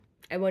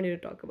I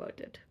wanted to talk about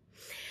it.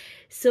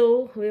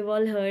 So, we've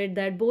all heard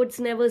that boats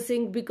never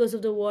sink because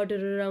of the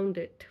water around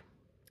it,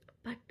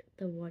 but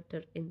the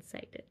water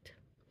inside it.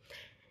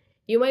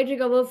 You might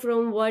recover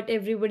from what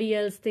everybody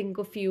else think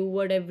of you,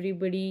 what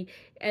everybody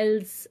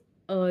else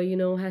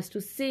has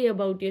to say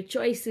about your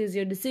choices,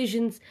 your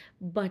decisions,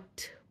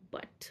 but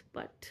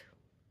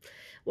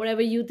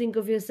whatever you think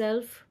of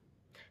yourself,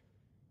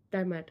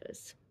 that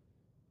matters.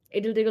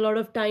 It will take a lot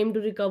of time to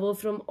recover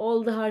from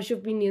all the harsh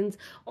opinions,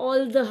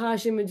 all the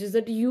harsh images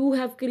that you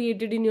have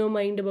created in your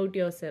mind about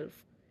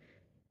yourself.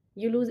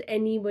 You lose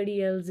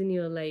anybody else in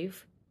your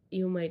life,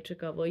 you might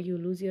recover. You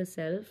lose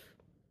yourself,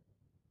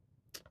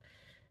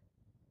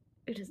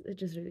 it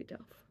is really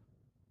tough.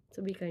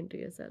 So be kind to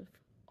yourself.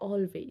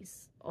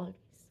 Always. Always.